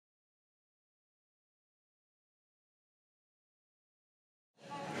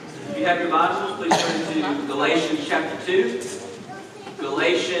you have your Bibles, please turn to Galatians chapter 2.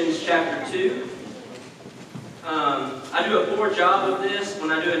 Galatians chapter 2. I do a poor job of this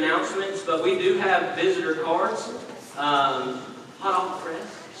when I do announcements, but we do have visitor cards. Hot off the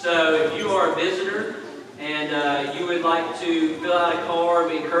press. So if you are a visitor and you would like to fill out a card,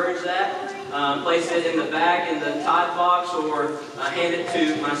 we encourage that. Place it in the back in the Tide box or hand it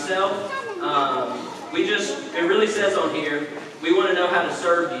to myself. It really says on here, we want to know how to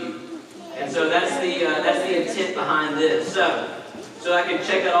serve you. And so that's the intent behind this. So I can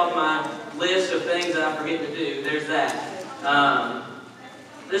check that off my list of things that I forget to do. There's that.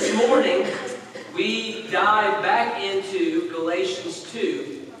 This morning, we dive back into Galatians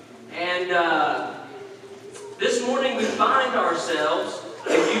 2. And this morning we find ourselves,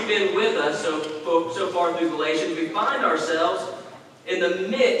 if you've been with us so far through Galatians, we find ourselves in the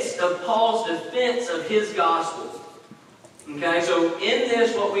midst of Paul's defense of his gospel. Okay, so in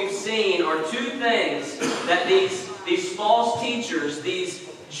this, what we've seen are two things that these false teachers, these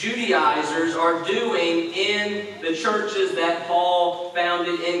Judaizers, are doing in the churches that Paul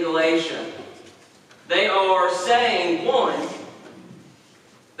founded in Galatia. They are saying, one,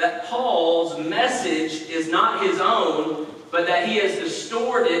 that Paul's message is not his own, but that he has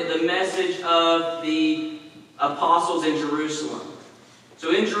distorted the message of the apostles in Jerusalem. So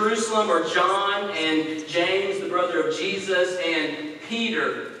in Jerusalem are John and James, the brother of Jesus, and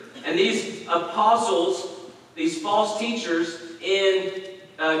Peter. And these apostles, these false teachers in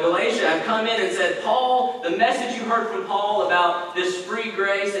Galatia have come in and said, Paul, the message you heard from Paul about this free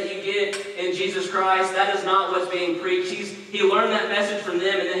grace that you get in Jesus Christ, that is not what's being preached. He learned that message from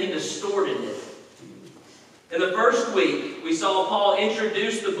them and then he distorted it. In the first week, we saw Paul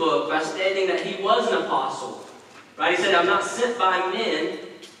introduce the book by stating that he was an apostle. Right? He said, I'm not sent by men,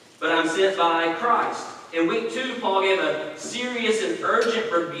 but I'm sent by Christ. In week 2, Paul gave a serious and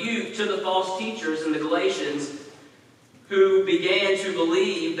urgent rebuke to the false teachers in the Galatians who began to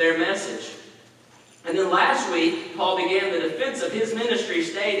believe their message. And then last week, Paul began the defense of his ministry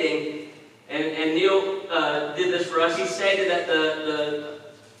stating, and Neil did this for us, he stated that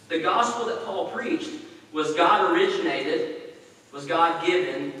the gospel that Paul preached was God originated, was God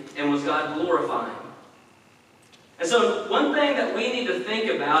given, and was God glorifying. And so one thing that we need to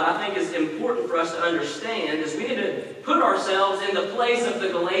think about, I think is important for us to understand, is we need to put ourselves in the place of the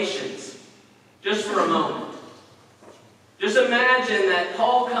Galatians, just for a moment. Just imagine that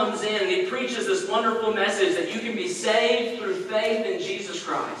Paul comes in and he preaches this wonderful message that you can be saved through faith in Jesus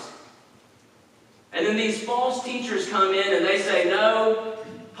Christ. And then these false teachers come in and they say, no,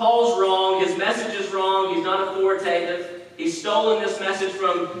 Paul's wrong, his message is wrong, he's not authoritative. He's stolen this message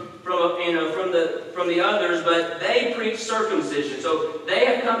from the others, but they preach circumcision. So they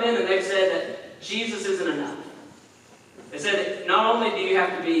have come in and they've said that Jesus isn't enough. They said that not only do you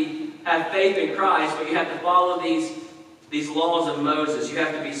have to have faith in Christ, but you have to follow these laws of Moses. You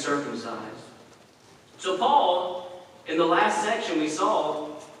have to be circumcised. So Paul, in the last section we saw,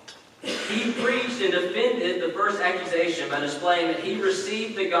 he preached and defended the first accusation by displaying that he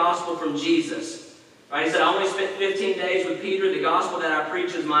received the gospel from Jesus. Right? He said, I only spent 15 days with Peter. The gospel that I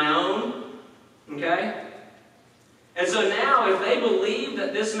preach is my own. Okay? And so now, if they believe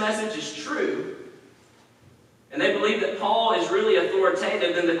that this message is true, and they believe that Paul is really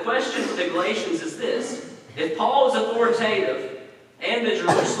authoritative, then the question to the Galatians is this. If Paul is authoritative, and the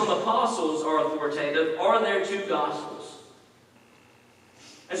Jerusalem apostles are authoritative, are there two gospels?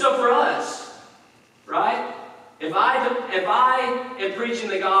 And so for us, right? If I am preaching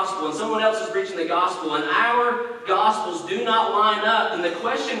the gospel and someone else is preaching the gospel and our gospels do not line up, then the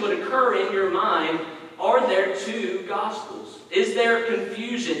question would occur in your mind, are there two gospels? Is there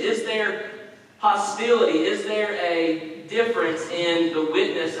confusion? Is there hostility? Is there a difference in the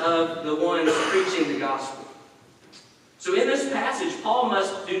witness of the ones preaching the gospel? So in this passage, Paul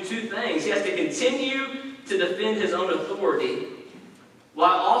must do two things. He has to continue to defend his own authority,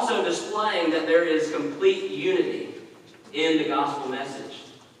 while also displaying that there is complete unity in the gospel message.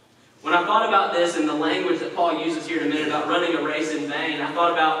 When I thought about this and the language that Paul uses here in a minute about running a race in vain, I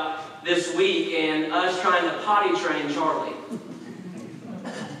thought about this week and us trying to potty train Charlie.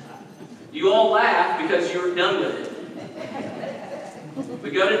 You all laugh because you're done with it. We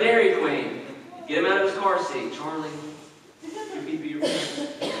go to Dairy Queen, get him out of his car seat. Charlie, you pee your pants.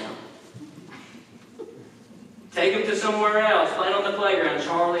 Take him to somewhere else, playing on the playground.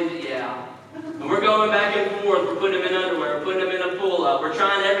 Charlie, yeah. And we're going back and forth. We're putting him in underwear. We're putting him in a pull-up. We're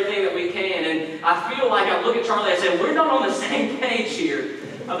trying everything that we can. And I feel like I look at Charlie and I say, we're not on the same page here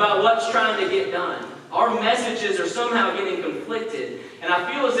about what's trying to get done. Our messages are somehow getting conflicted. And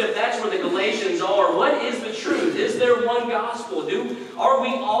I feel as if that's where the Galatians are. What is the truth? Is there one gospel? Are we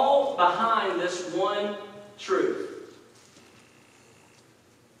all behind this one truth?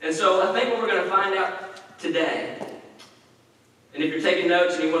 And so I think what we're going to find out today, and if you're taking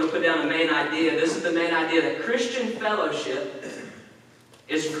notes and you want to put down a main idea, this is the main idea, that Christian fellowship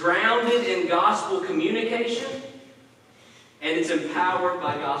is grounded in gospel communication, and it's empowered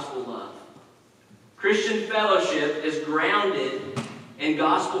by gospel love. Christian fellowship is grounded in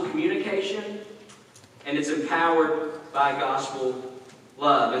gospel communication, and it's empowered by gospel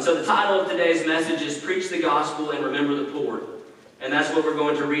love. And so the title of today's message is Preach the Gospel and Remember the Poor. And that's what we're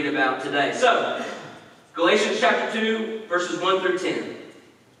going to read about today. So, Galatians chapter 2, verses 1 through 10.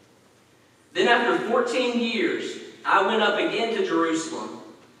 Then after 14 years, I went up again to Jerusalem,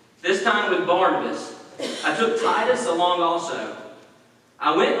 this time with Barnabas. I took Titus along also.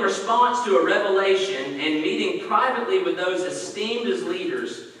 I went in response to a revelation, and meeting privately with those esteemed as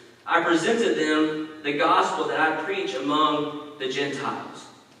leaders, I presented them the gospel that I preach among the Gentiles.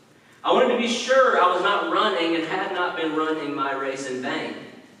 I wanted to be sure I was not running and had not been running my race in vain.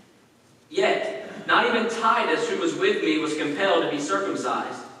 Yet, not even Titus, who was with me, was compelled to be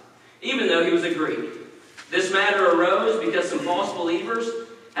circumcised, even though he was a Greek. This matter arose because some false believers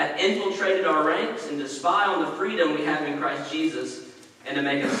had infiltrated our ranks and to spy on the freedom we have in Christ Jesus and to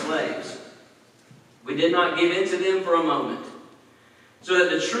make us slaves. We did not give in to them for a moment, so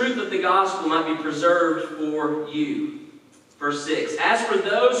that the truth of the gospel might be preserved for you. Verse 6, as for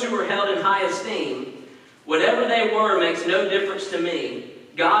those who were held in high esteem, whatever they were makes no difference to me.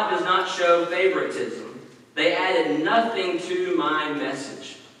 God does not show favoritism. They added nothing to my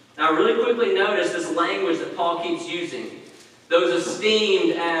message. Now really quickly notice this language that Paul keeps using. Those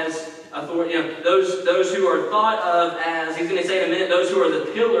esteemed as authority, those who are thought of as, he's going to say in a minute, those who are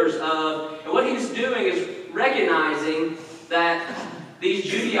the pillars of. And what he's doing is recognizing that these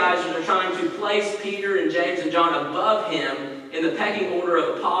Judaizers are trying to place Peter and James and John above him in the pecking order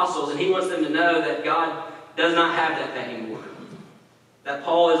of apostles, and he wants them to know that God does not have that pecking order, that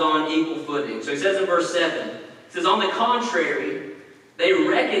Paul is on equal footing. So he says in verse 7, he says, on the contrary, they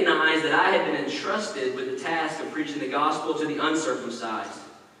recognized that I had been entrusted with the task of preaching the gospel to the uncircumcised,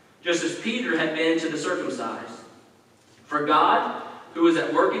 just as Peter had been to the circumcised. For God, who was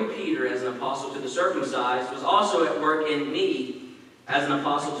at work in Peter as an apostle to the circumcised, was also at work in me as an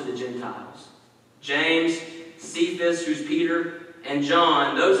apostle to the Gentiles. James, Cephas, who's Peter, and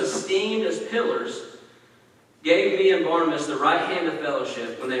John, those esteemed as pillars, gave me and Barnabas the right hand of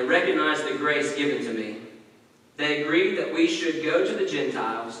fellowship when they recognized the grace given to me. They agreed that we should go to the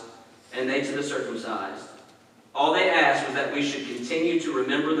Gentiles and they to the circumcised. All they asked was that we should continue to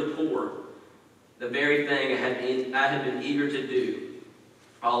remember the poor, the very thing I had been eager to do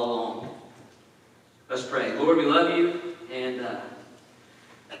all along. Let's pray. Lord, we love you, and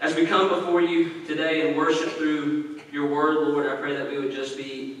as we come before you today and worship through your word, Lord, I pray that we would just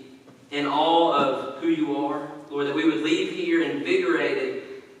be in awe of who you are. Lord, that we would leave here invigorated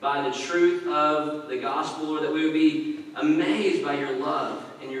by the truth of the gospel, Lord, that we would be amazed by your love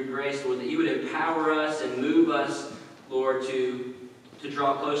and your grace, Lord, that you would empower us and move us, Lord, to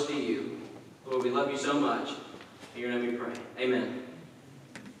draw close to you. Lord, we love you so much. In your name we pray. Amen.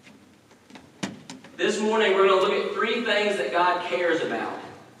 This morning we're going to look at 3 things that God cares about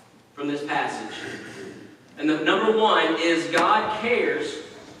from this passage. And the number 1 is God cares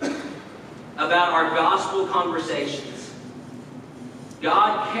about our gospel conversations.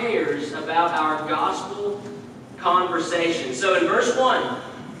 God cares about our gospel conversations. So in verse 1,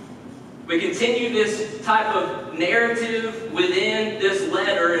 we continue this type of narrative within this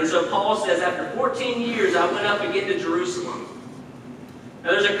letter. And so Paul says, after 14 years, I went up again to Jerusalem.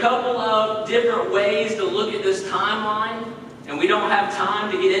 Now there's a couple of different ways to look at this timeline, and we don't have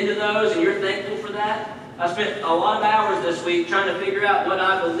time to get into those, and you're thankful for that. I spent a lot of hours this week trying to figure out what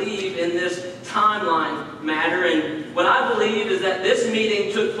I believe in this timeline matter, and what I believe is that this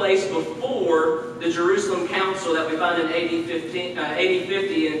meeting took place before the Jerusalem Council that we find in AD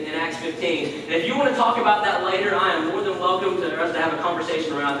 50 in Acts 15. And if you want to talk about that later, I am more than welcome to us to have a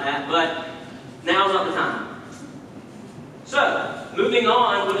conversation around that, but now's not the time. So, moving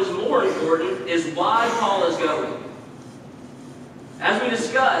on, what is more important is why Paul is going. As we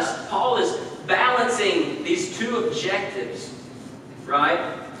discussed, Paul is balancing these 2 objectives, right?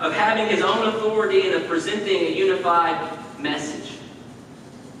 Of having his own authority and of presenting a unified message.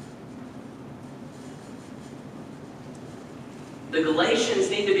 The Galatians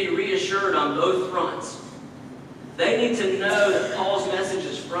need to be reassured on both fronts. They need to know that Paul's message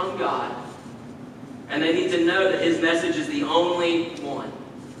is from God, and they need to know that his message is the only one.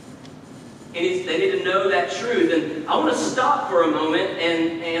 They need to know that truth. And I want to stop for a moment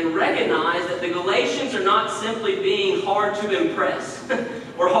and recognize that the Galatians are not simply being hard to impress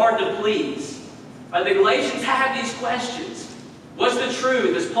or hard to please. Right? The Galatians have these questions. What's the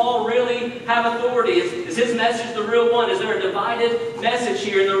truth? Does Paul really have authority? Is his message the real one? Is there a divided message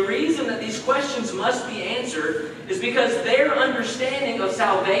here? And the reason that these questions must be answered is because their understanding of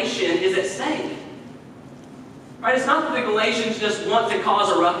salvation is at stake. Right? It's not that the Galatians just want to cause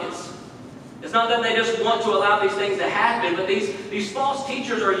a ruckus. It's not that they just want to allow these things to happen, but these false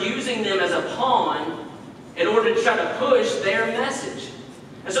teachers are using them as a pawn in order to try to push their message.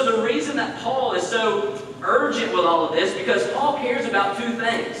 And so the reason that Paul is so urgent with all of this, because Paul cares about two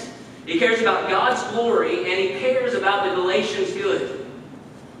things. He cares about God's glory, and he cares about the Galatians' good.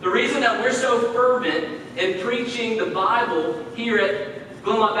 The reason that we're so fervent in preaching the Bible here at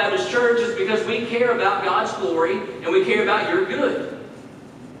Glenlock Baptist Church is because we care about God's glory, and we care about your good.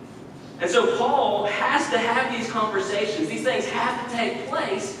 And so Paul has to have these conversations. These things have to take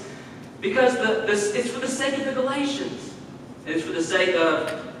place because it's for the sake of the Galatians. And it's for the sake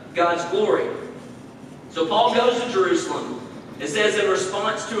of God's glory. So Paul goes to Jerusalem. It says in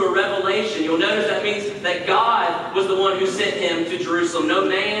response to a revelation. You'll notice that means that God was the one who sent him to Jerusalem. No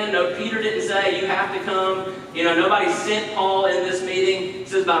man, no Peter didn't say, you have to come. Nobody sent Paul in this meeting. It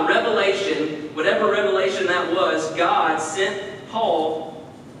says by revelation, whatever revelation that was, God sent Paul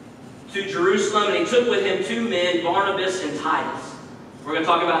to Jerusalem, and he took with him two men, Barnabas and Titus. We're going to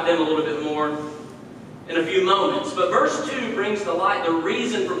talk about them a little bit more in a few moments. But verse 2 brings to light the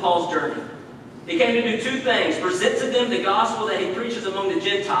reason for Paul's journey. He came to do two things: present to them the gospel that he preaches among the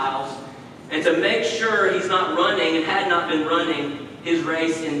Gentiles, and to make sure he's not running and had not been running his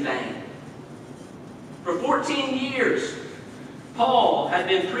race in vain. For 14 years, Paul had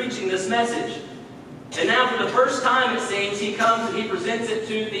been preaching this message. And now for the first time, it seems, he comes and he presents it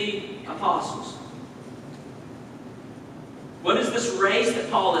to the apostles. What is this race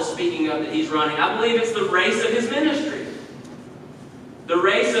that Paul is speaking of that he's running? I believe it's the race of his ministry. The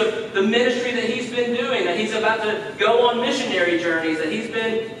race of the ministry that he's been doing, that he's about to go on missionary journeys, that he's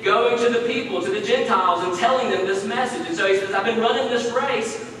been going to the people, to the Gentiles, and telling them this message. And so he says, I've been running this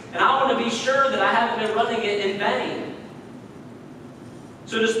race, and I want to be sure that I haven't been running it in vain.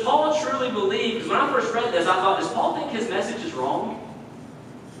 So does Paul truly believe, because when I first read this, I thought, does Paul think his message is wrong?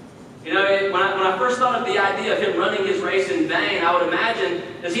 When I first thought of the idea of him running his race in vain, I would imagine,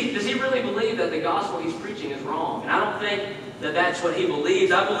 does he really believe that the gospel he's preaching is wrong? And I don't think that that's what he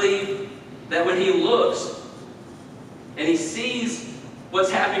believes. I believe that when he looks and he sees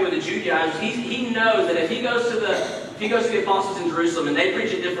what's happening with the Judaizers, he knows that if he goes to the apostles in Jerusalem and they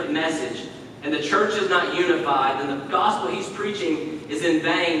preach a different message, and the church is not unified, then the gospel he's preaching is in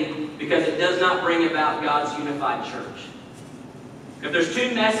vain because it does not bring about God's unified church. If there's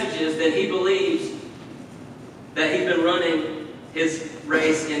two messages, then he believes that he's been running his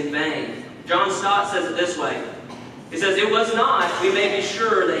race in vain. John Stott says it this way. He says, it was not, we may be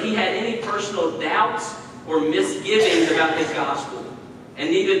sure, that he had any personal doubts or misgivings about his gospel, and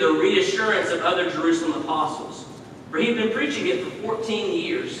needed the reassurance of other Jerusalem apostles. For he'd been preaching it for 14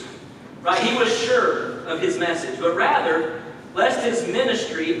 years. Right? He was sure of his message, but rather, lest his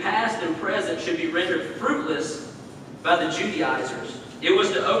ministry, past and present, should be rendered fruitless by the Judaizers. It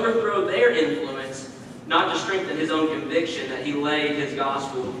was to overthrow their influence, not to strengthen his own conviction that he laid his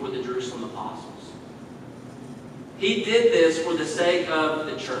gospel before the Jerusalem apostles. He did this for the sake of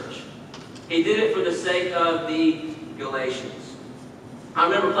the church. He did it for the sake of the Galatians. I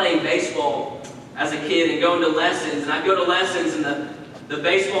remember playing baseball as a kid and going to lessons, and I'd go to lessons and the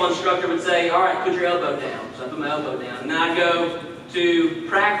baseball instructor would say, all right, put your elbow down. So I put my elbow down. And then I'd go to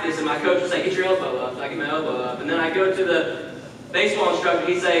practice, and my coach would say, get your elbow up. So I get my elbow up. And then I'd go to the baseball instructor.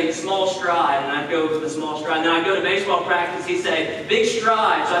 He'd say, small stride. And I'd go with the small stride. And then I'd go to baseball practice. He'd say, big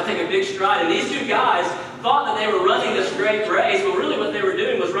stride. So I'd take a big stride. And these two guys thought that they were running this great race, but really what they were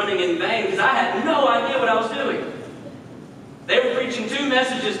doing was running in vain because I had no idea what I was doing. They were preaching two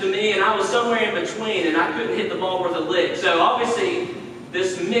messages to me, and I was somewhere in between, and I couldn't hit the ball worth a lick. So obviously,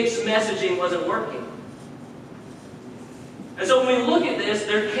 this mixed messaging wasn't working. And so when we look at this,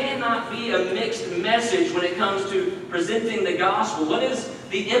 there cannot be a mixed message when it comes to presenting the gospel. What is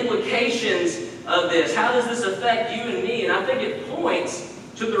the implications of this? How does this affect you and me? And I think it points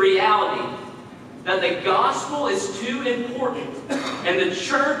to the reality that the gospel is too important and the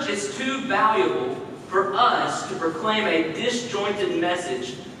church is too valuable for us to proclaim a disjointed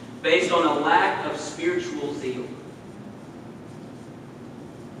message based on a lack of spiritual zeal.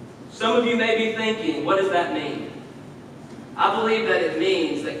 Some of you may be thinking, what does that mean? I believe that it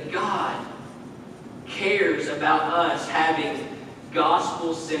means that God cares about us having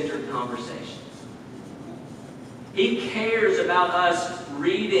gospel-centered conversations. He cares about us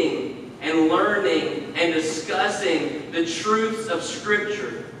reading and learning and discussing the truths of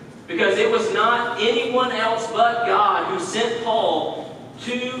Scripture, because it was not anyone else but God who sent Paul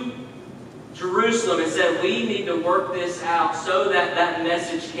to Jerusalem and said, we need to work this out so that that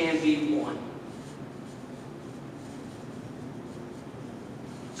message can be one.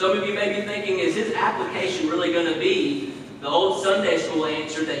 Some of you may be thinking, is his application really going to be the old Sunday school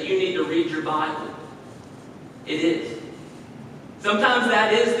answer that you need to read your Bible? It is. Sometimes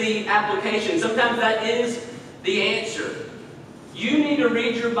that is the application. Sometimes that is the answer. You need to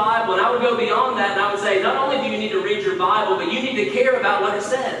read your Bible. And I would go beyond that and I would say, not only do you need to read your Bible, but you need to care about what it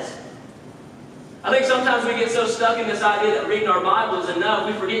says. I think sometimes we get so stuck in this idea that reading our Bible is enough,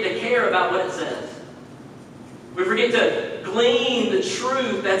 we forget to care about what it says. We forget to glean the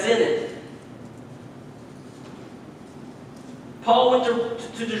truth that's in it. Paul went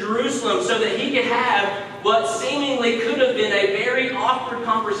to Jerusalem so that he could have what seemingly could have been a very awkward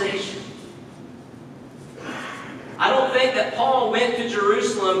conversation. I don't think that Paul went to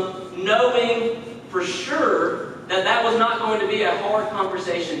Jerusalem knowing for sure that that was not going to be a hard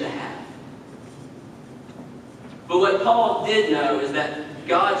conversation to have. But what Paul did know is that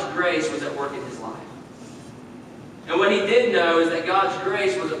God's grace was at work in his life. And what he did know is that God's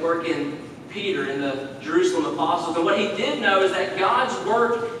grace was at work in Peter and the Jerusalem apostles. And what he did know is that God's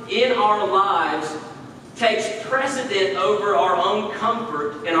work in our lives takes precedent over our own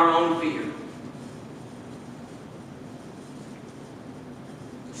comfort and our own fear.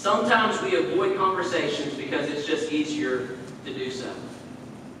 Sometimes we avoid conversations because it's just easier to do so.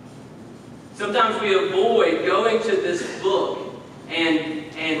 Sometimes we avoid going to this book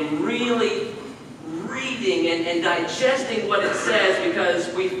and really reading and digesting what it says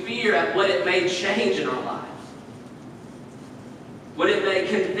because we fear at what it may change in our lives, what it may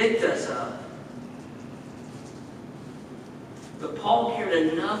convict us of. But Paul cared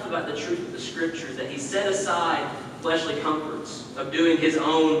enough about the truth of the Scriptures that he set aside fleshly comforts of doing his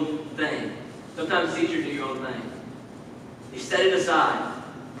own thing. Sometimes it's easier to do your own thing. He set it aside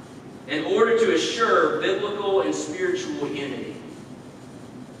in order to assure biblical and spiritual unity.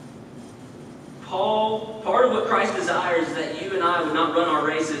 Paul, part of what Christ desires is that you and I would not run our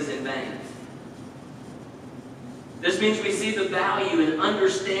races in vain. This means we see the value in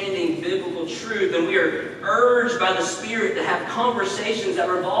understanding biblical truth, and we are urged by the Spirit to have conversations that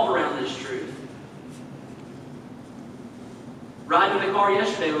revolve around this truth. Riding in the car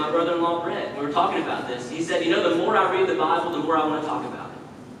yesterday with my brother-in-law Brett, we were talking about this. He said, you know, the more I read the Bible, the more I want to talk about it.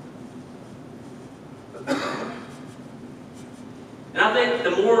 And I think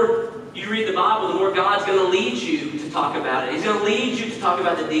the more you read the Bible, the more God's going to lead you to talk about it. He's going to lead you to talk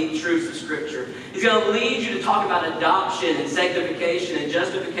about the deep truths of Scripture. He's going to lead you to talk about adoption and sanctification and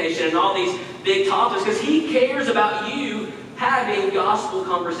justification and all these big topics because He cares about you having gospel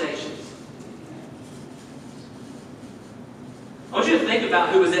conversations. I want you to think about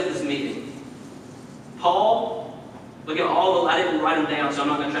who was at this meeting. Paul, look at all the, I didn't write them down, so I'm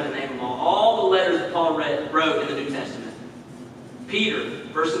not going to try to name them all. All the letters that Paul wrote in the New Testament. Peter,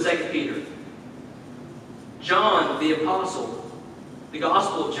 1st and 2nd Peter. John, the apostle. The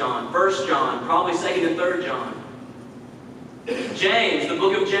Gospel of John. 1st John, probably 2nd and 3rd John. James, the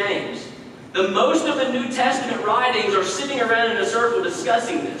book of James. The most of the New Testament writings are sitting around in a circle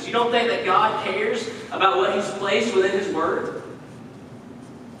discussing this. You don't think that God cares about what He's placed within His Word?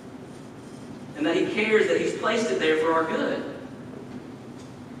 And that He cares that He's placed it there for our good.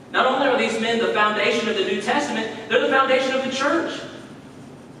 Not only are these men the foundation of the New Testament, they're the foundation of the church.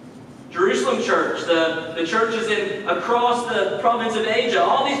 Jerusalem church, the churches across the province of Asia,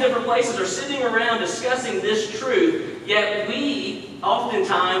 all these different places are sitting around discussing this truth, yet we,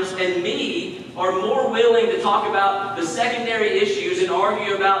 oftentimes, and me, are more willing to talk about the secondary issues and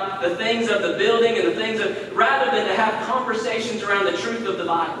argue about the things of the building and the things of, rather than to have conversations around the truth of the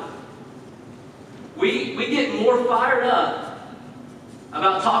Bible. We get more fired up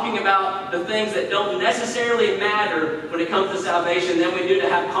about talking about the things that don't necessarily matter when it comes to salvation than we do to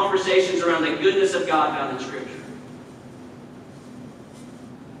have conversations around the goodness of God found in Scripture.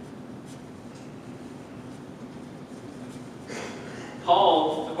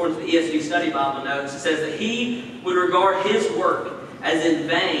 Paul, according to the ESV Study Bible notes, says that he would regard his work as in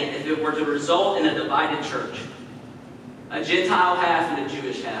vain if it were to result in a divided church. A Gentile half and a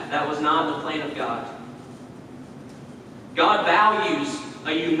Jewish half. That was not the plan of God. God values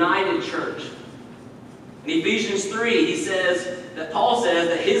a united church. In Ephesians 3, Paul says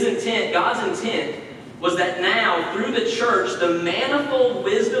that his intent, God's intent, was that now, through the church, the manifold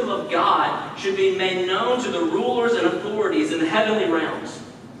wisdom of God should be made known to the rulers and authorities in the heavenly realms.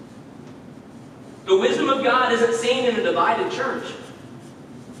 The wisdom of God isn't seen in a divided church.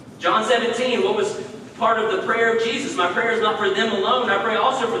 John 17, what was part of the prayer of Jesus? My prayer is not for them alone. I pray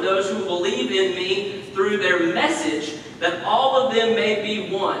also for those who believe in me through their message, that all of them may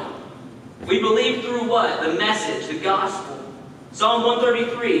be one. We believe through what? The message, the gospel. Psalm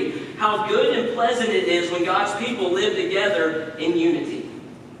 133, how good and pleasant it is when God's people live together in unity.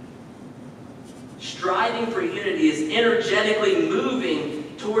 Striving for unity is energetically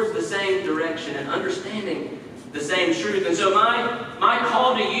moving towards the same direction and understanding the same truth. And so my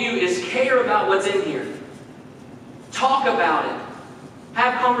call to you is care about what's in here. Talk about it.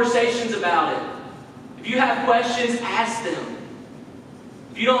 Have conversations about it. If you have questions, ask them.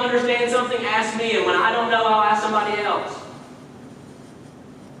 If you don't understand something, ask me. And when I don't know, I'll ask somebody else.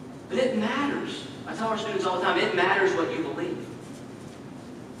 But it matters. I tell our students all the time, it matters what you believe.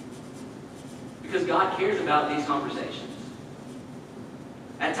 Because God cares about these conversations.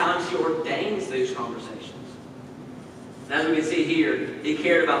 At times, He ordains those conversations. And as we can see here, He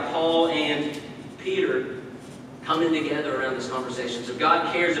cared about Paul and Peter coming together around this conversation. So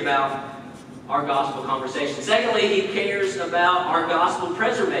God cares about our gospel conversation. Secondly, He cares about our gospel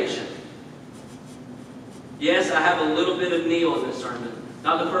preservation. Yes, I have a little bit of Neil in this sermon.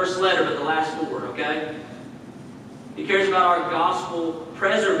 Not the first letter, but the last four, okay? He cares about our gospel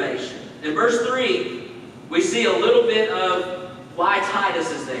preservation. In verse 3, we see a little bit of why Titus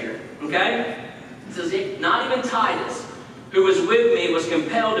is there, okay? It says, not even Titus, who was with me, was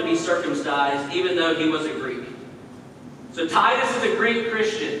compelled to be circumcised, even though he was a Greek. So Titus is a Greek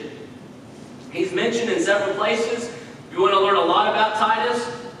Christian. He's mentioned in several places. If you want to learn a lot about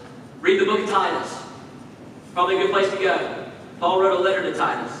Titus, read the book of Titus. Probably a good place to go. Paul wrote a letter to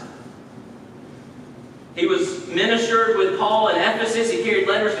Titus. He was ministered with Paul in Ephesus. He carried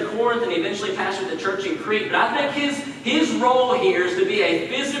letters to Corinth, and he eventually pastored the church in Crete. But I think his role here is to be a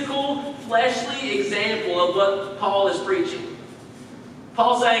physical, fleshly example of what Paul is preaching.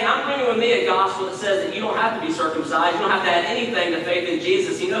 Paul's saying, I'm bringing with me a gospel that says that you don't have to be circumcised. You don't have to add anything to faith in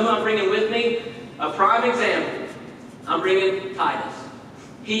Jesus. You know who I'm bringing with me? A prime example. I'm bringing Titus.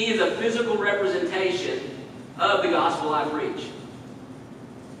 He is a physical representation of the gospel I preach.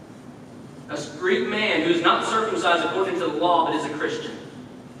 A Greek man who is not circumcised according to the law, but is a Christian.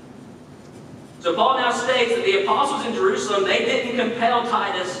 So Paul now states that the apostles in Jerusalem, they didn't compel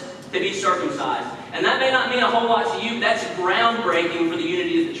Titus to be circumcised. And that may not mean a whole lot to you, but that's groundbreaking for the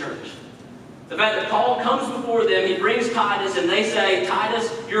unity of the church. The fact that Paul comes before them, he brings Titus, and they say,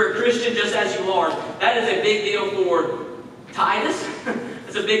 Titus, you're a Christian just as you are. That is a big deal for Titus.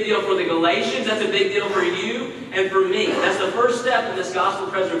 That's a big deal for the Galatians. That's a big deal for you and for me. That's the first step in this gospel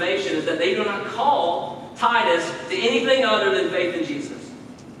preservation, is that they do not call Titus to anything other than faith in Jesus.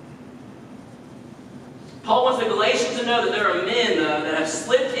 Paul wants the Galatians to know that there are men that have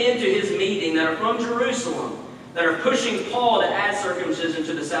slipped into his meeting, that are from Jerusalem, that are pushing Paul to add circumcision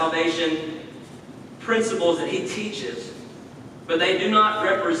to the salvation principles that he teaches. But they do not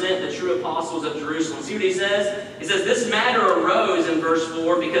represent the true apostles of Jerusalem. See what he says? He says, this matter arose in verse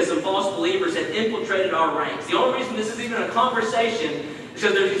 4 because some false believers had infiltrated our ranks. The only reason this is even a conversation is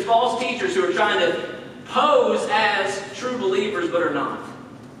because there's these false teachers who are trying to pose as true believers but are not.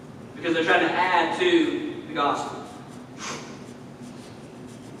 Because they're trying to add to the gospel.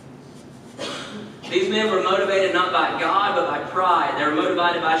 These men were motivated not by God but by pride. They were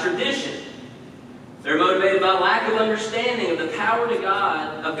motivated by tradition. They're motivated by lack of understanding of the power of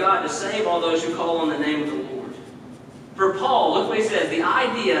God to save all those who call on the name of the Lord. For Paul, look what he says. The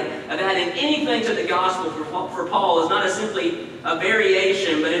idea of adding anything to the gospel for Paul is not simply a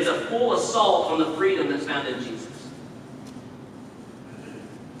variation, but it's a full assault on the freedom that's found in Jesus.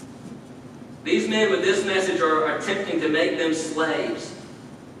 These men with this message are attempting to make them slaves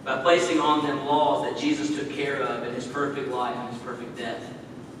by placing on them laws that Jesus took care of in his perfect life and his perfect death.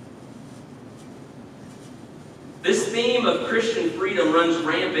 This theme of Christian freedom runs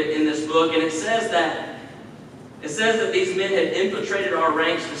rampant in this book, and it says that these men had infiltrated our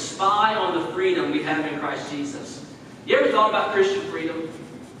ranks to spy on the freedom we have in Christ Jesus. You ever thought about Christian freedom?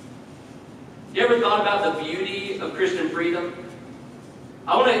 You ever thought about the beauty of Christian freedom?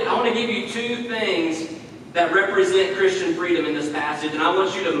 I want to give you two things that represent Christian freedom in this passage, and I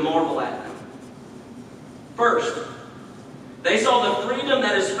want you to marvel at them. First, they saw the freedom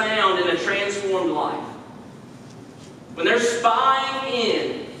that is found in a transformed life. When they're spying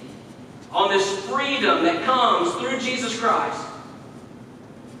in on this freedom that comes through Jesus Christ,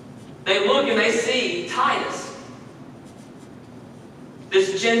 they look and they see Titus,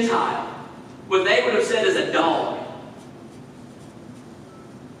 this Gentile, what they would have said is a dog.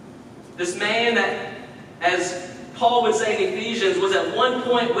 This man that, as Paul would say in Ephesians, was at one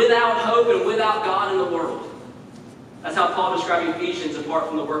point without hope and without God in the world. That's how Paul described Ephesians apart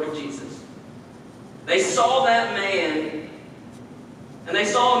from the work of Jesus. They saw that man, and they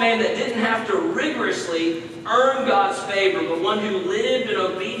saw a man that didn't have to rigorously earn God's favor, but one who lived in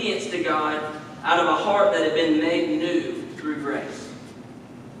obedience to God out of a heart that had been made new through grace.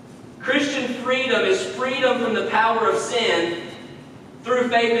 Christian freedom is freedom from the power of sin through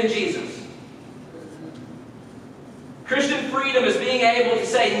faith in Jesus. Christian freedom is being able to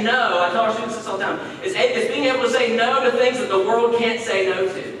say no. I tell our students this all the time. It's being able to say no to things that the world can't say no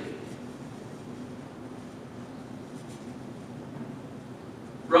to.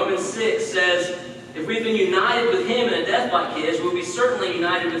 Romans 6 says, if we've been united with Him in a death like His, we'll be certainly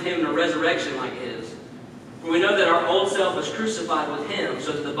united with Him in a resurrection like His. For we know that our old self was crucified with Him,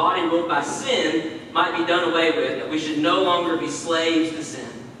 so that the body ruled by sin might be done away with, that we should no longer be slaves to sin.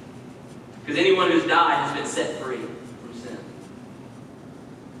 Because anyone who's died has been set free from sin.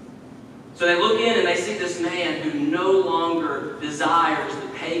 So they look in and they see this man who no longer desires the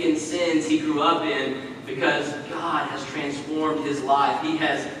pagan sins he grew up in, because God has transformed his life. He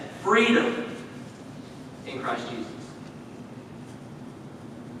has freedom in Christ Jesus.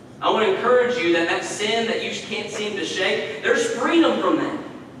 I want to encourage you that sin that you can't seem to shake, there's freedom from that.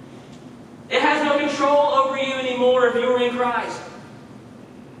 It has no control over you anymore if you're in Christ.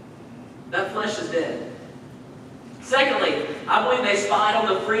 That flesh is dead. Secondly, I believe they spied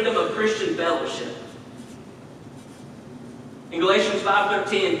on the freedom of Christian fellowship. In Galatians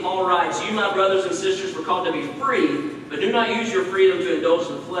 5:13, Paul writes, "You, my brothers and sisters, were called to be free, but do not use your freedom to indulge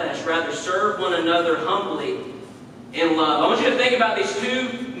in the flesh. Rather, serve one another humbly in love." I want you to think about these two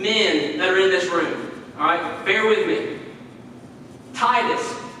men that are in this room. All right? Bear with me.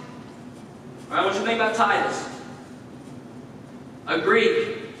 Titus. All right, I want you to think about Titus. A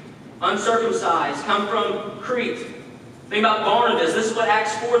Greek, uncircumcised, come from Crete. Think about Barnabas. This is what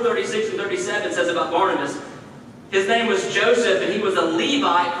Acts 4:36 and 37 says about Barnabas. His name was Joseph, and he was a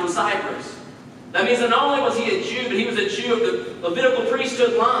Levite from Cyprus. That means that not only was he a Jew, but he was a Jew of the Levitical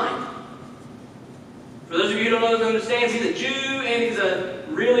priesthood line. For those of you who don't know and understand, he's a Jew, and he's a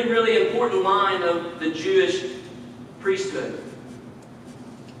really, really important line of the Jewish priesthood.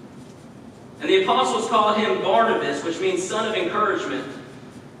 And the apostles called him Barnabas, which means son of encouragement.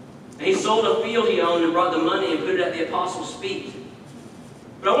 And he sold a field he owned and brought the money and put it at the apostles' feet.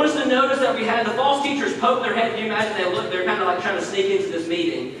 But I want us to notice that we had the false teachers poke their head. Can you imagine they're kind of like trying to sneak into this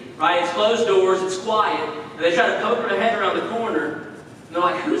meeting, right? It's closed doors, it's quiet, and they try to poke their head around the corner, and they're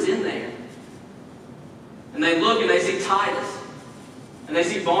like, who's in there? And they look and they see Titus, and they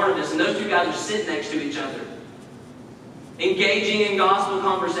see Barnabas, and those two guys are sitting next to each other, engaging in gospel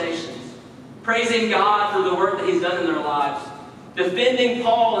conversations, praising God for the work that He's done in their lives, defending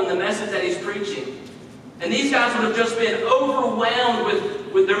Paul and the message that he's preaching. And these guys would have just been overwhelmed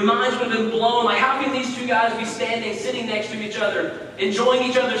with their minds would have been blown. Like, how can these two guys be sitting next to each other, enjoying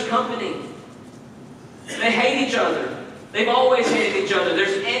each other's company? They hate each other. They've always hated each other.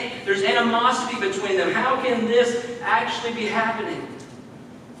 There's animosity between them. How can this actually be happening?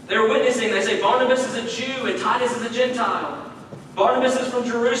 They're witnessing. They say Barnabas is a Jew and Titus is a Gentile. Barnabas is from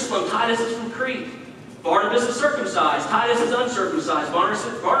Jerusalem. Titus is from Crete. Barnabas is circumcised. Titus is uncircumcised.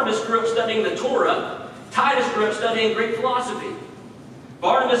 Barnabas grew up studying the Torah. Titus grew up studying Greek philosophy.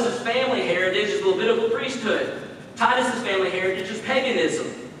 Barnabas' family heritage is the Levitical priesthood. Titus' family heritage is paganism.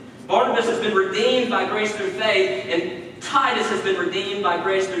 Barnabas has been redeemed by grace through faith, and Titus has been redeemed by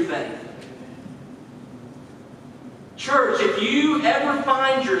grace through faith. Church, if you ever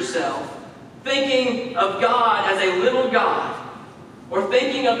find yourself thinking of God as a little God, or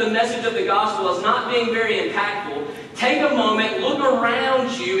thinking of the message of the gospel as not being very impactful, take a moment, look around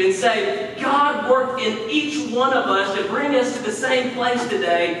you, and say, God worked in each one of us to bring us to the same place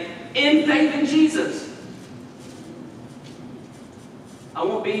today in faith in Jesus. I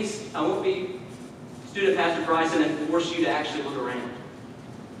won't be student pastor Bryson and force you to actually look around.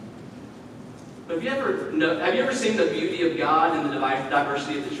 But have you ever seen the beauty of God in the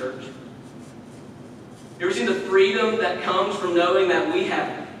diversity of the church? You ever seen the freedom that comes from knowing that we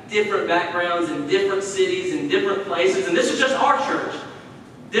have different backgrounds in different cities and different places? And this is just our church.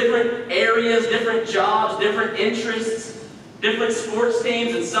 Different areas, different jobs, different interests, different sports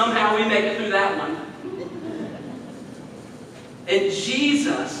teams, and somehow we make it through that one. And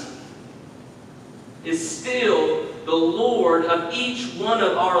Jesus is still the Lord of each one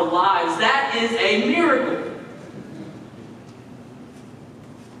of our lives. That is a miracle.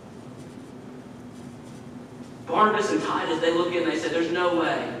 Barnabas and Titus, they look in and they say, there's no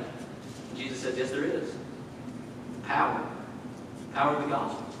way Jesus says, yes, there is. Power. Power of the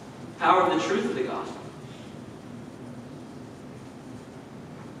gospel. Power of the truth of the gospel.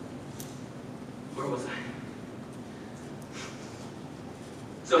 Where was I?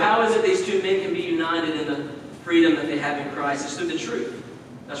 So how is it these two men can be united in the freedom that they have in Christ? It's through the truth.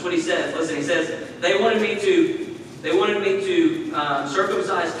 That's what he says. Listen, he says, they wanted me to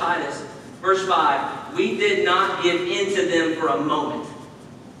circumcise Titus. Verse 5, we did not give in to them for a moment.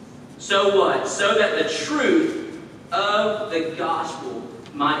 So what? So that the truth of the gospel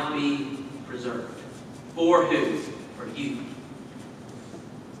might be preserved. For who? For you.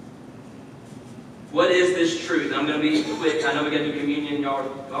 What is this truth? I'm going to be quick. I know we got to do communion. Y'all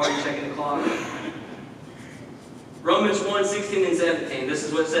are already checking the clock. Romans 1:16 and 17. This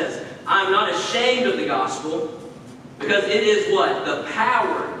is what it says. I am not ashamed of the gospel, because it is what? The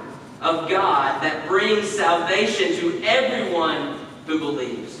power of God that brings salvation to everyone who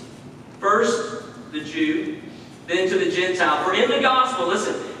believes. First, the Jew, then to the Gentile. For in the gospel,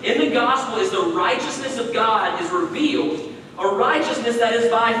 listen, in the gospel is the righteousness of God is revealed, a righteousness that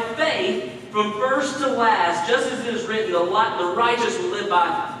is by faith from first to last, just as it is written, the righteous will live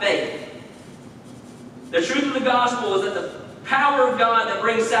by faith. The truth of the gospel is that the power of God that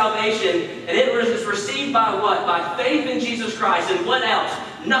brings salvation, and it is received by what? By faith in Jesus Christ. And what else?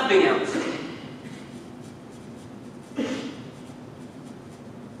 Nothing else.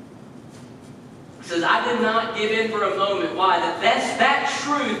 It says, I did not give in for a moment. Why? That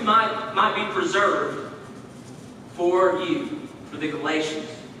truth might be preserved for you, for the Galatians.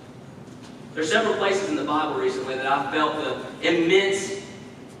 There are several places in the Bible recently that I felt the immense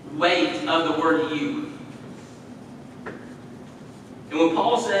weight of the word you. And when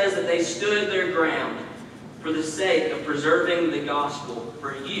Paul says that they stood their ground for the sake of preserving the gospel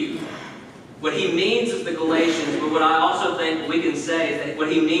for you, what he means is the Galatians, but what I also think we can say is that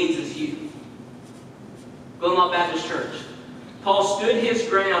what he means is you. Glenlaw Baptist Church. Paul stood his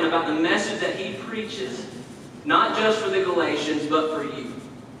ground about the message that he preaches, not just for the Galatians, but for you.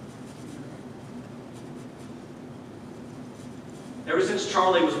 Ever since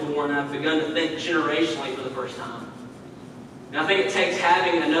Charlie was born, I've begun to think generationally for the first time. And I think it takes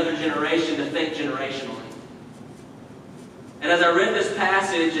having another generation to think generationally. And as I read this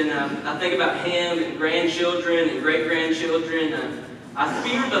passage, and I think about him and grandchildren and great-grandchildren, I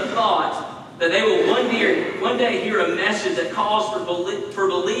fear the thought that they will one day hear a message that calls for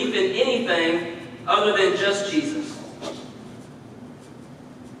belief in anything other than just Jesus.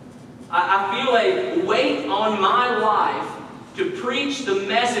 I feel a weight on my life to preach the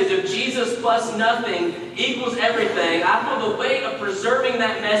message of Jesus plus nothing equals everything. I feel the weight of preserving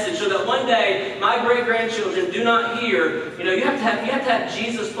that message so that one day my great-grandchildren do not hear, you have to have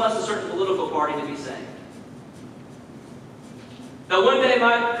Jesus plus a certain political party to be saved. That one day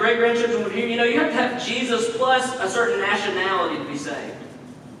my great-grandchildren would hear, you have to have Jesus plus a certain nationality to be saved.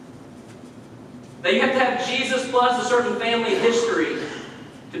 That you have to have Jesus plus a certain family history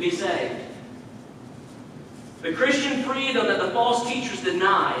to be saved. The Christian freedom that the false teachers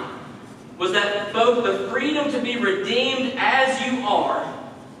denied was that both the freedom to be redeemed as you are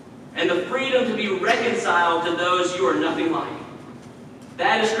and the freedom to be reconciled to those you are nothing like.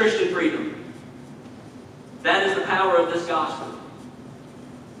 That is Christian freedom. That is the power of this gospel.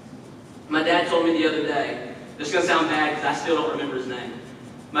 My dad told me the other day, this is going to sound bad because I still don't remember his name.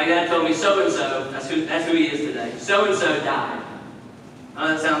 My dad told me so-and-so, that's who he is today, so-and-so died. I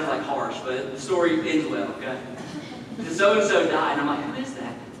know that sounds like harsh, but the story ends well, okay? So-and-so died, and I'm like, who is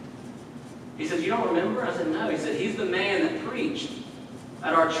that? He said, you don't remember? I said, no. He said, he's the man that preached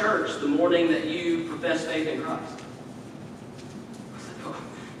at our church the morning that you professed faith in Christ. I said, oh,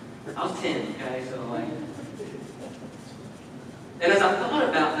 I was 10, okay? So like, and as I thought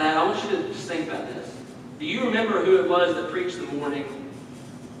about that, I want you to just think about this. Do you remember who it was that preached the morning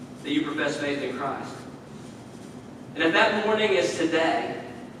that you professed faith in Christ? And if that morning is today,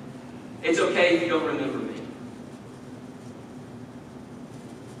 it's okay if you don't remember me.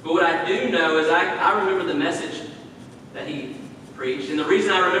 But what I do know is I remember the message that he preached. And the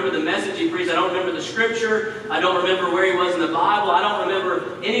reason I remember the message he preached, I don't remember the scripture. I don't remember where he was in the Bible. I don't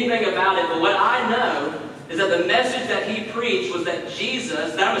remember anything about it. But what I know is that the message that he preached was that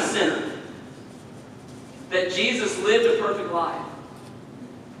Jesus, that I'm a sinner, that Jesus lived a perfect life.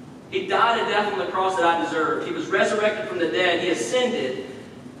 He died a death on the cross that I deserved. He was resurrected from the dead. He ascended.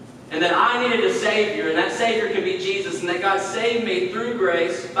 And that I needed a Savior, and that Savior can be Jesus, and that God saved me through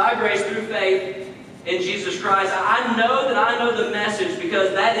grace, by grace, through faith in Jesus Christ. I know that I know the message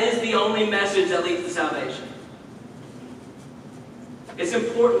because that is the only message that leads to salvation. It's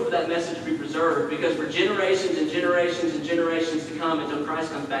important for that message to be preserved, because for generations and generations and generations to come until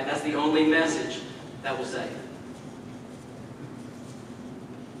Christ comes back, that's the only message that will save.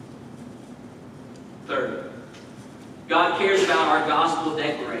 Third, God cares about our gospel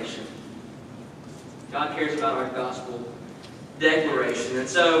declaration. God cares about our gospel declaration. And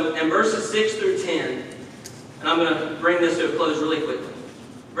so in verses 6 through 10, and I'm going to bring this to a close really quickly.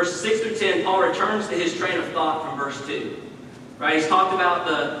 Verses 6 through 10, Paul returns to his train of thought from verse 2. Right? He's talked about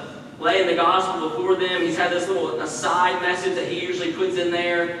laying the gospel before them. He's had this little aside message that he usually puts in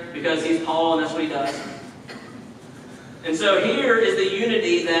there because he's Paul and that's what he does. And so here is the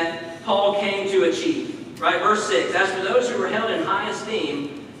unity that Paul came to achieve. Right? Verse 6, as for those who were held in high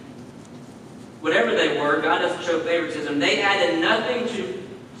esteem, whatever they were, God doesn't show favoritism. They added nothing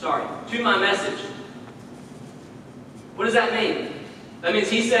to my message. What does that mean? That means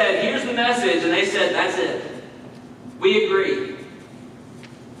he said, here's the message, and they said, that's it. We agree.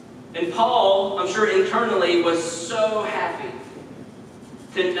 And Paul, I'm sure internally, was so happy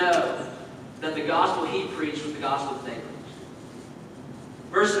to know that the gospel he preached was the gospel that they preached.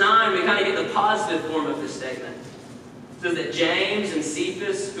 Verse 9, we kind of get the positive form of this statement. It says that James and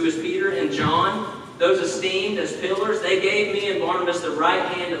Cephas, who is Peter, and John, those esteemed as pillars, they gave me and Barnabas the right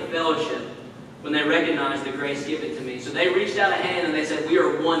hand of fellowship when they recognized the grace given to me. So they reached out a hand and they said, we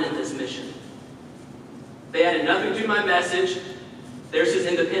are one in this mission. They added nothing to my message. There's his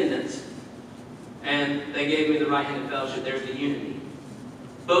independence. And they gave me the right hand of fellowship. There's the unity.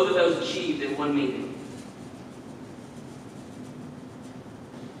 Both of those achieved in one meeting.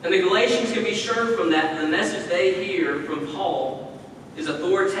 And the Galatians can be sure from that the message they hear from Paul is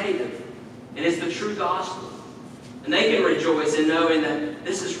authoritative. And it's the true gospel. And they can rejoice in knowing that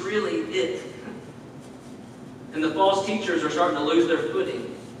this is really it. And the false teachers are starting to lose their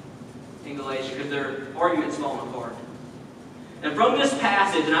footing in Galatia because their argument's falling apart. And from this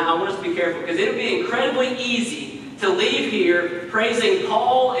passage, and I want us to be careful, because it would be incredibly easy to leave here praising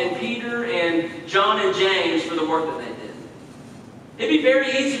Paul and Peter and John and James for the work that they did. It'd be very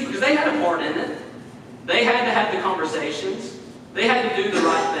easy because they had a part in it. They had to have the conversations. They had to do the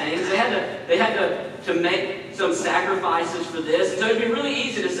right things. They had to make some sacrifices for this. And so it'd be really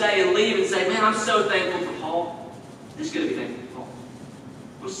easy to say and leave and say, man, I'm so thankful for Paul. It's good to be thankful for Paul.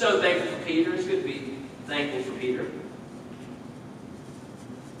 I'm so thankful for Peter. It's good to be thankful for Peter.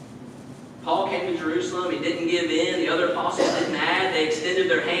 Paul came to Jerusalem. He didn't give in. The other apostles didn't add. They extended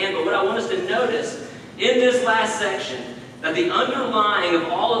their hand. But what I want us to notice in this last section, that the underlying of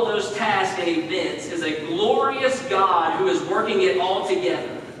all of those tasks and events is a glorious God who is working it all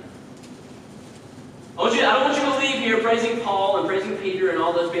together. I don't want you to leave here praising Paul and praising Peter and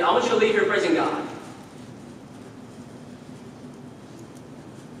all those people. I want you to leave here praising God.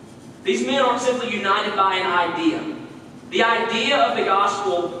 These men aren't simply united by an idea. The idea of the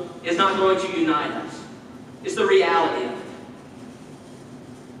gospel is not going to unite us. It's the reality of it.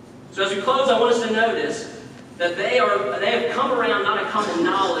 So as we close, I want us to notice that they have come around not a common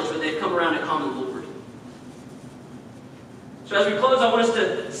knowledge, but they've come around a common Lord. So as we close, I want us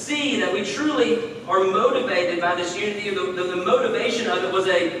to see that we truly are motivated by this unity. The motivation of it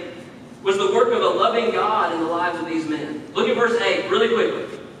was the work of a loving God in the lives of these men. Look at verse 8 really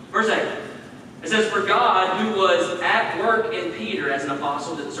quickly. Verse 8. It says, for God, who was at work in Peter as an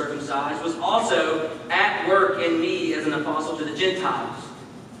apostle to the circumcised, was also at work in me as an apostle to the Gentiles.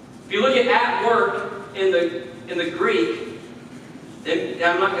 If you look at work in the Greek, and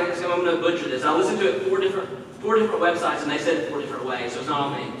I'm going to butcher this. I listened to it four different websites, and they said it 4 different ways, so it's not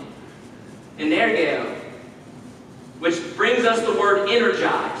on me. Energeo, which brings us the word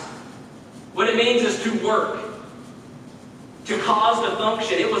energized. What it means is to work, to cause to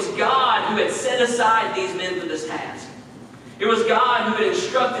function. It was God who had set aside these men for this task. It was God who had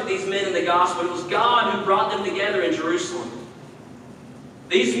instructed these men in the gospel. It was God who brought them together in Jerusalem.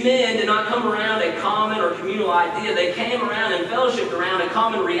 These men did not come around a common or communal idea. They came around and fellowshiped around a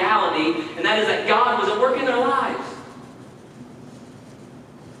common reality, and that is that God was at work in their lives.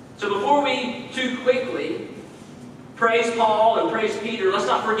 So before we too quickly praise Paul and praise Peter, let's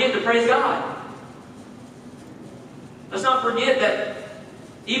not forget to praise God. Let's not forget that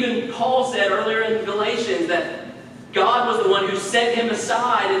even Paul said earlier in Galatians that God was the one who set him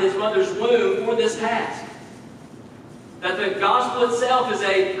aside in his mother's womb for this task. That the gospel itself is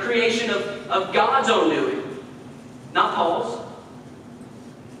a creation of God's own doing, not Paul's.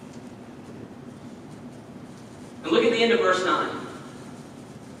 And look at the end of verse 9.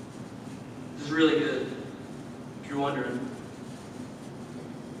 This is really good, if you're wondering.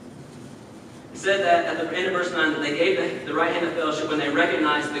 It said that at the end of verse 9 that they gave the right hand of fellowship when they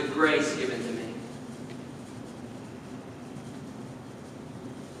recognized the grace given to me.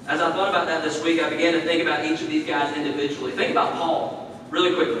 week, I began to think about each of these guys individually. Think about Paul,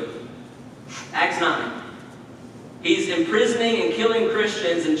 really quickly. Acts 9. He's imprisoning and killing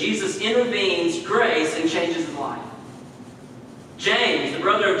Christians, and Jesus intervenes, grace, and changes his life. James, the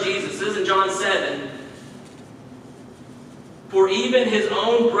brother of Jesus, says in John 7, for even his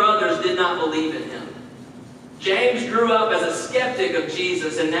own brothers did not believe in him. James grew up as a skeptic of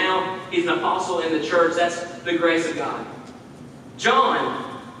Jesus, and now he's an apostle in the church. That's the grace of God.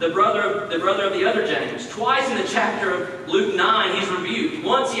 John, the brother of the other James, twice in the chapter of Luke 9, he's rebuked.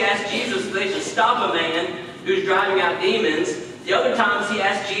 Once he asked Jesus if they should stop a man who's driving out demons. The other times he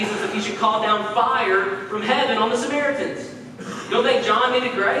asked Jesus if he should call down fire from heaven on the Samaritans. You don't think John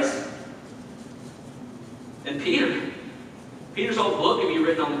needed grace? And Peter's whole book can be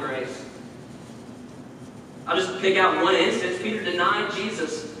written on the grace. I'll just pick out one instance. Peter denied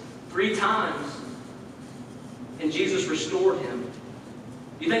Jesus 3 times, and Jesus restored him.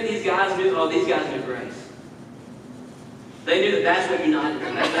 You think these guys knew? Oh, these guys knew grace. They knew that that's what united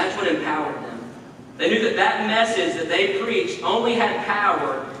them. That's what empowered them. They knew that that message that they preached only had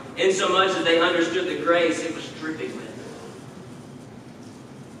power in so much as they understood the grace it was dripping with.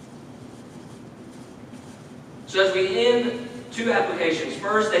 So as we end, 2 applications.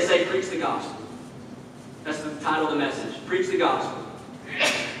 First, they say preach the gospel. That's the title of the message. Preach the gospel.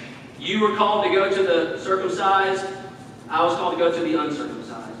 You were called to go to the circumcised. I was called to go to the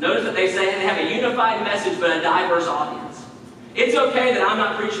uncircumcised. Notice that they say they have a unified message but a diverse audience. It's okay that I'm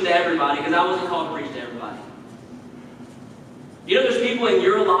not preaching to everybody because I wasn't called to preach to everybody. You know there's people in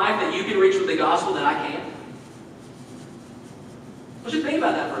your life that you can reach with the gospel that I can't? Let's just think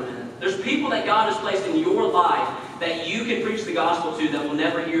about that for a minute. There's people that God has placed in your life that you can preach the gospel to that will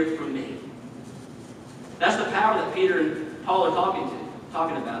never hear it from me. That's the power that Peter and Paul are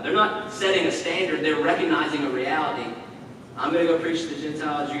talking about. They're not setting a standard, they're recognizing a reality. I'm going to go preach to the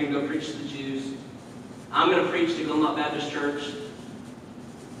Gentiles, you're going to go preach to the Jews. I'm going to preach to Glenlock Baptist Church.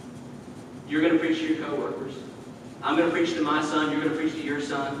 You're going to preach to your co-workers. I'm going to preach to my son, you're going to preach to your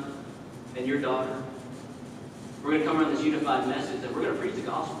son and your daughter. We're going to come around this unified message that we're going to preach the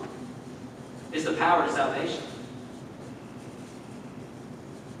gospel. It's the power to salvation.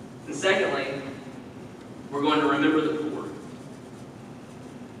 And secondly, we're going to remember the poor.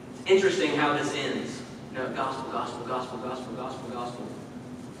 It's interesting how this ends. You know, gospel, gospel, gospel, gospel, gospel, gospel.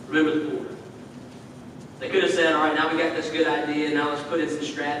 Remember the poor. They could have said, all right, now we got this good idea, now let's put in some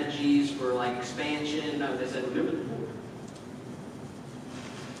strategies for like expansion. No, they said, remember the poor.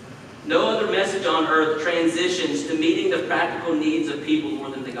 No other message on earth transitions to meeting the practical needs of people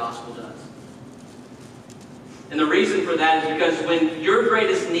more than the gospel does. And the reason for that is because when your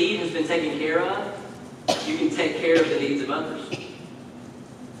greatest need has been taken care of, you can take care of the needs of others.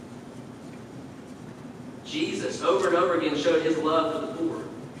 Jesus, over and over again, showed his love for the poor,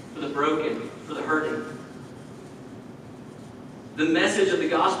 for the broken, for the hurting. The message of the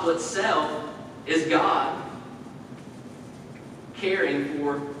gospel itself is God caring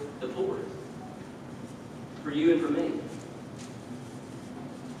for the poor, for you and for me.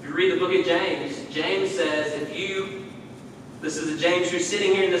 If you read the book of James, James says, this is a James who's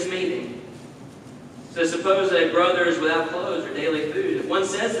sitting here in this meeting. So suppose a brother is without clothes or daily food. If one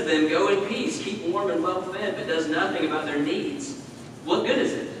says to them, go in peace, keep warm and well fed, but does nothing about their needs, what good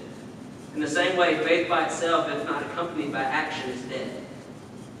is it? In the same way, faith by itself, if not accompanied by action, is dead.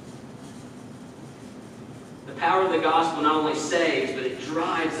 The power of the gospel not only saves, but it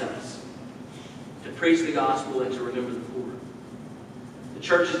drives us to preach the gospel and to remember the poor. The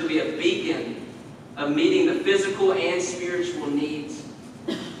church is to be a beacon of meeting the physical and spiritual needs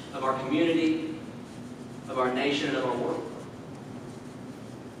of our community, of our nation, and of our world.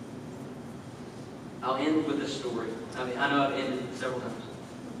 I'll end with this story. I know I've ended several times.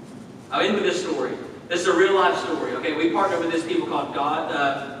 I'll end with this story. This is a real life story. Okay, we partnered with this people called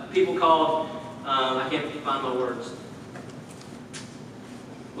I can't find my words.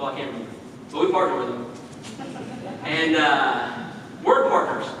 Well, I can't remember. But we partnered with them. And Word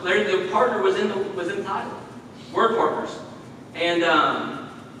Partners. The partner was in the title. Word Partners. And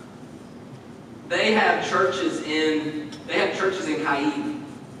they have churches in Kyiv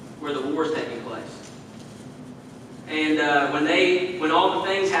where the war is taking place. And when all the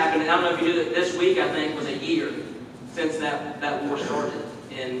things happened, I don't know if you knew that this week, I think, was a year since that war started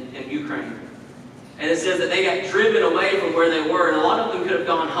in Ukraine. And it says that they got driven away from where they were, and a lot of them could have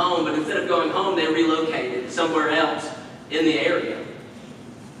gone home, but instead of going home, they relocated somewhere else in the area.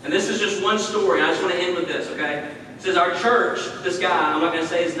 And this is just one story. I just want to end with this, okay? It says our church, this guy, I'm not going to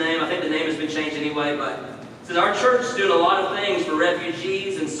say his name, I think the name has been changed anyway, but it says our church is doing a lot of things for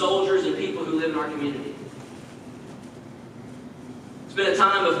refugees and soldiers and people who live in our community. It's been a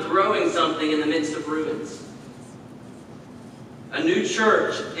time of growing something in the midst of ruins. A new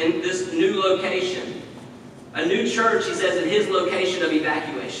church in this new location. A new church, he says, in his location of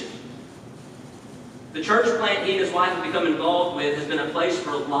evacuation. The church plant he and his wife have become involved with has been a place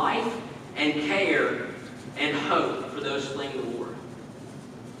for life and care and hope for those fleeing the war.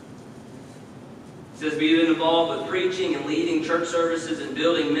 He says we've been involved with preaching and leading church services and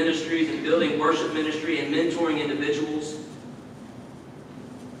building ministries and building worship ministry and mentoring individuals.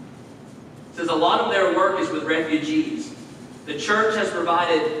 He says a lot of their work is with refugees. The church has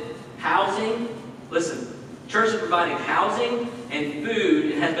provided housing. Listen, the church has provided housing and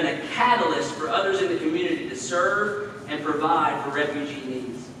food and has been a catalyst for others in the community to serve and provide for refugee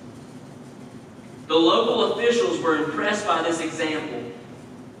needs. The local officials were impressed by this example,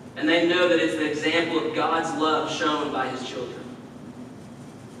 and they know that it's an example of God's love shown by his children.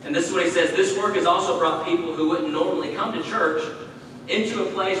 And this is what he says. This work has also brought people who wouldn't normally come to church into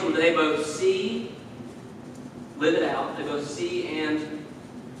a place where they both see, live it out, they both see and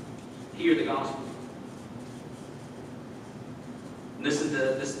hear the gospel. And this is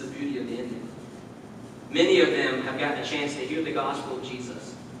the beauty of the ending. Many of them have gotten a chance to hear the gospel of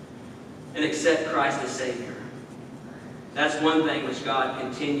Jesus and accept Christ as Savior. That's one thing which God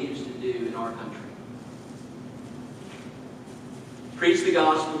continues to do in our country. Preach the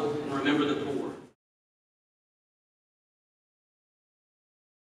gospel and remember the poor.